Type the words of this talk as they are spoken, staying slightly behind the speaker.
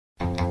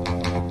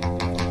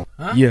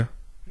Huh? Yeah.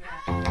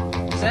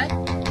 What's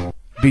that?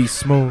 Be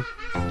smooth.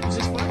 What's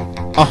this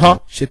for?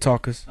 Shit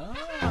talkers. Oh,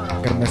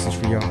 Got a message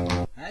for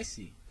y'all. I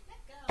see.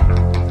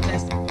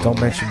 Fantastic.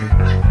 Don't mention me.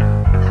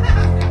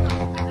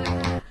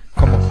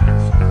 Come on.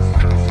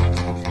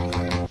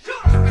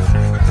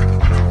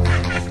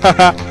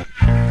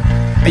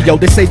 Hey yo,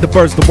 this ain't the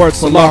verse, the words,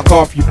 so lock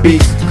off your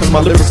beats. Cause my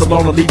lyrics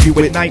alone will leave you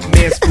with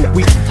nightmares for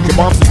weeks. Your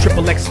mom's a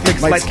triple X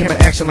flicks, lights, camera,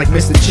 action like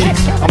Mr.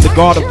 Cheeks. I'm the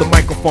god of the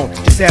microphone,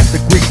 just ask the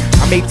Greeks.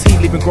 I'm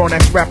 18, leaving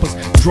grown-ass rappers,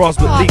 draws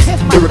with leaks.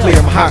 Lyrically,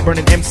 I'm hot,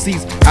 burning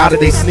MCs out of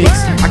they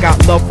sneaks. I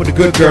got love for the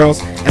good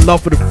girls, and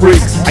love for the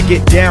freaks. I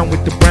get down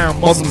with the brown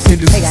Muslims,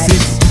 Hindus, and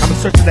Sikhs. I'm in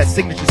search of that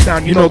signature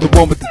sound, you know the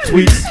one with the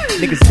tweets.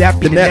 Niggas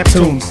dappy the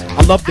Neptunes,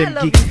 I love them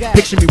geeks.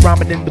 Picture me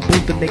rhyming in the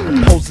booth and they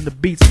composing the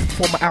beats.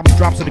 Before my album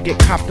drops so to get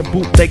copped and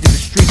bootlegged in the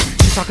streets.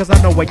 She talk cause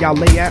I know where y'all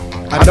lay at,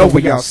 I know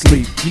where y'all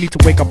sleep. You need to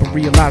wake up and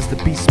realize the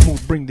be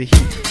smooth, bring the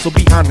heat. So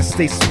be honest,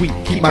 stay sweet,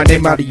 keep my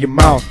name out of your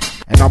mouth.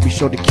 And I'll be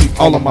sure to keep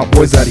all of my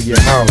boys out of your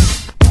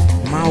house.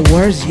 My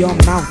words, your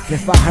mouth.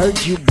 If I heard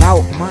you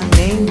bout my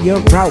name, you're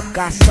out.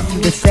 Got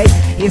something to say?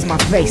 Here's my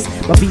face.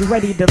 But be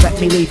ready to let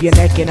me leave your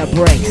neck in a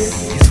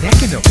brace. His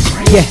neck in a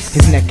brace? Yes,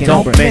 his neck in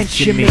a brace. Don't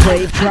mention me.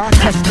 Brave, try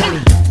testing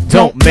me.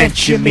 Don't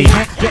mention me.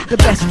 Can't get the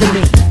best of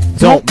me.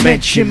 Don't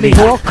mention me.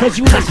 Or cause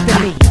you less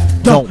than me.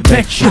 Don't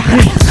mention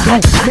me.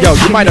 Yo,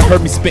 you might have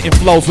heard me spitting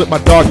flows with my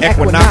dog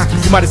Equinox.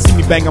 You might have seen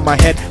me bang on my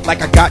head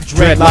like I got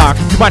dreadlocks.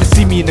 You might have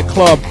seen me in the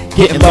club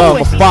getting love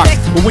a fox.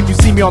 But when you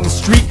see me on the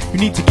street, you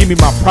need to give me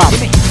my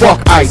props.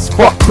 Fuck Ice,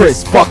 fuck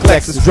Chris, fuck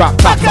Lexus, drop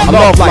tops. I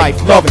love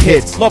life, love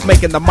hits, love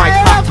making the mic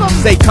hot.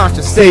 Stay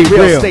conscious, stay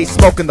real, stay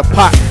smoking the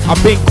pot.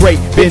 I've been great,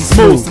 been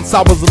smooth since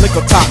I was a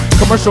liquor top.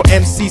 Commercial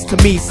MCs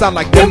to me sound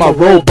like they're my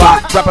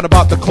robot. Rapping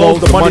about the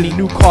clothes, the money,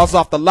 new cars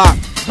off the lot.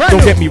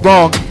 Don't get me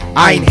wrong,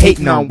 I ain't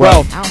hating on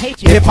wealth.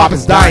 Hip hop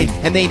is dying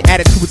and they ain't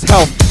added to its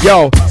health.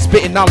 Yo,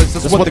 spitting knowledge,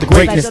 that's what the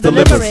greatness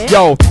delivers.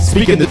 Yo,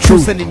 speaking the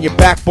truth, sending your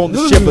backbone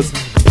to shivers.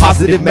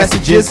 Positive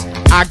messages,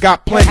 I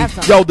got plenty.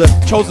 Yo, the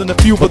chosen a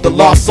few, but the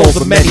lost souls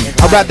are many.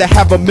 I'd rather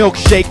have a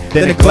milkshake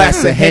than a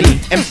glass of Henny.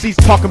 MCs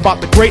talking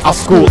about the great, I'll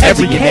school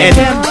every and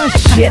any.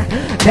 Shit,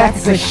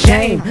 that's a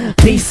shame.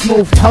 Be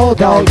smooth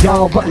told all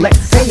y'all, but let's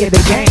say it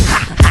again.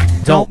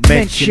 Don't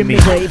mention me.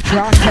 Brave,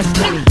 try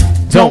testing me.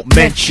 Don't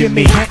mention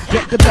me. Can't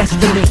get the best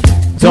of me.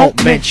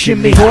 Don't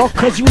mention me. Or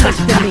cause you less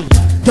than me.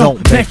 Don't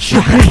mention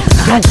me.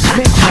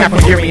 Half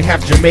Hungarian,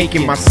 half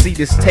Jamaican, my seat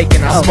is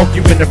taken. I smoke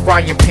you in the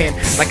frying pan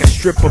like a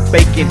strip of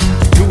bacon.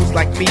 Dudes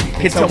like me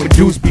can tell me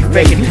dudes be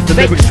faking. The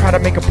lyrics try to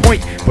make a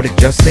point, but it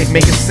just ain't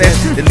making sense.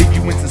 They leave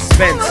you in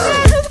suspense.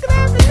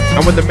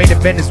 And when the main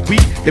event is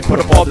weak, they put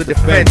up all the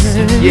defense.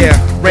 Yeah,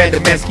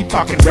 random mans keep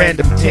talking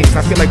random things.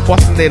 I feel like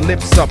busting their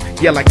lips up,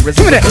 yeah, like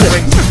Resident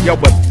Rings. Yo,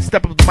 but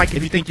step up the mic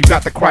if you think you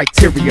got the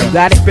criteria.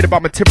 Got it. Spit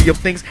about material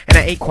things, and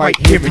I ain't quite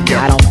hearing you.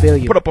 I don't feel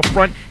you. Put up a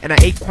front, and I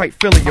ain't quite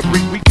feeling you.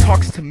 Bring weak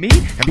talks to me,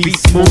 and be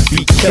smooth,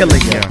 be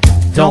killing you.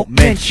 Don't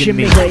mention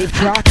me. Brave,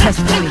 try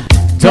testing me.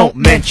 Don't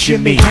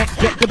mention me. Can't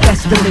get the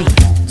best of me.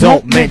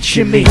 Don't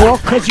mention me. Or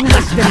cause you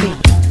less than me.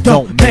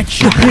 Don't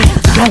mention me.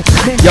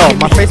 Yo,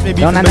 my face may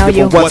be Don't I know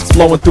familiar you? for what's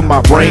flowing through my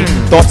brain.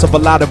 Thoughts of a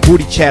lot of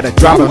booty chatter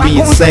driving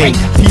me insane.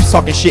 Peeps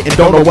talking shit and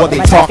don't know what they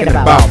talking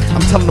about.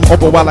 I'm telling them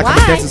over while I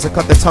come dentists and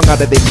cut their tongue out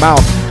of their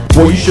mouth.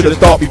 Boy, you should have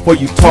thought before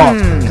you talked.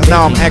 Cause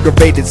now I'm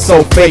aggravated,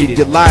 so faded.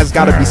 Your lies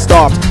gotta be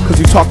stopped. Cause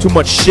you talk too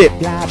much shit.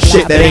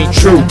 Shit that ain't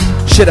true.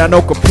 Shit I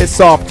know could piss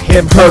off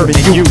him, her,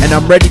 and you. And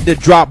I'm ready to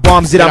drop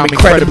bombs, yet I'm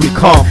incredibly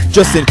calm.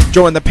 Just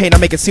enjoying the pain, I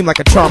make it seem like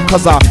a charm.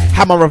 Cause I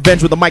have my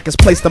revenge when the mic is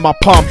placed in my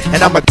palm.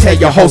 And I'ma tear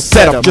your whole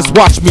setup. Just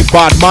watch me,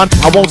 Bodman.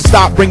 I won't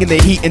stop bringing the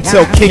heat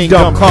until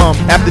kingdom come.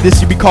 After this,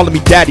 you be calling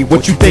me daddy.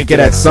 What you think of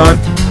that, son?